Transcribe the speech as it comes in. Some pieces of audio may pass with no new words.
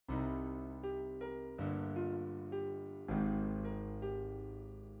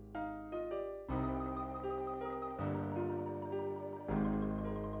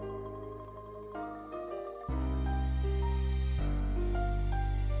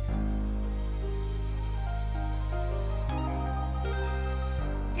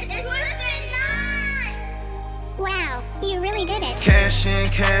Cash in,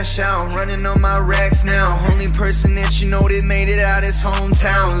 cash out, running on my racks now. Only person that you know that made it out is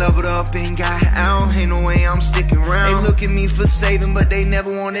hometown. Leveled up and got out, ain't no way I'm sticking around. They look at me for saving, but they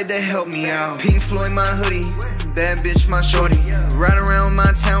never wanted to help me out. Pink Floyd my hoodie, bad bitch my shorty. Ride around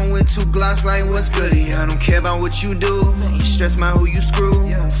my town with 2 Glocks like what's goody. I don't care about what you do, ain't stressed about who you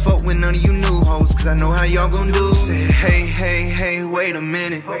screw. Fuck with none of you new hoes, cause I know how y'all gon' do. Say hey, hey, hey, wait a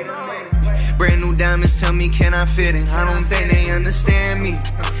minute. Brand new diamonds, tell me can I fit it? I don't think they understand me,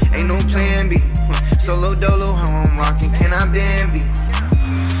 ain't no plan B. Solo dolo, how I'm rockin', can I bend be?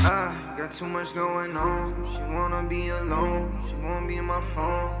 Got too much going on, she wanna be alone. She wanna be in my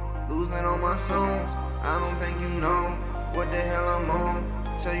phone, losing all my songs. I don't think you know what the hell I'm on.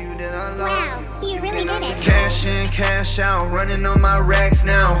 Tell you that I love you. Wow, you really did it. Cash in, cash out, running on my racks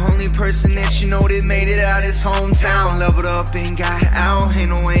now. Only person that you know that made it out is hometown. Leveled up and got out, ain't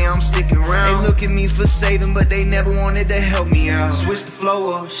no way I'm sticking around. They look at me for saving, but they never wanted to help me out. Switch the flow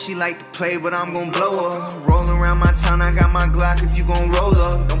up, she like to play, but I'm gon' blow her. Rolling around my town, I got my Glock if you gon' roll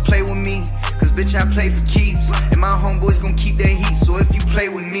up. Don't play with me, cause bitch I play for keeps. And my homeboys gon' keep their heat, so if you play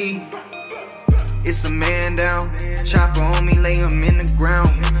with me, it's a man down. Chopper on me, lay him in the ground.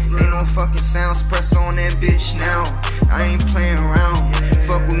 Ain't no fucking sound suppressor on that bitch now. I ain't playing around.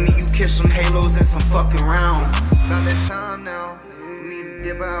 Fuck with me, you catch some halos and some fucking rounds. About that time now, for me to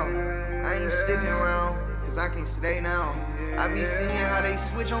dip out. I ain't sticking around, cause I can stay now. I be seeing how they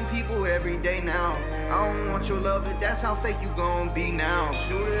switch on people every day now. I don't want your love, but that's how fake you gon' be now.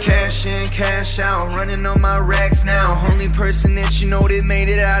 Cash in, cash out, running on my racks now. Only person that you know that made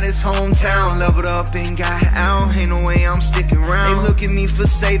it out is hometown. Leveled up and got out, ain't no way I'm sticking around. They look at me for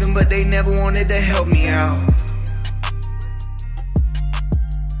saving, but they never wanted to help me out.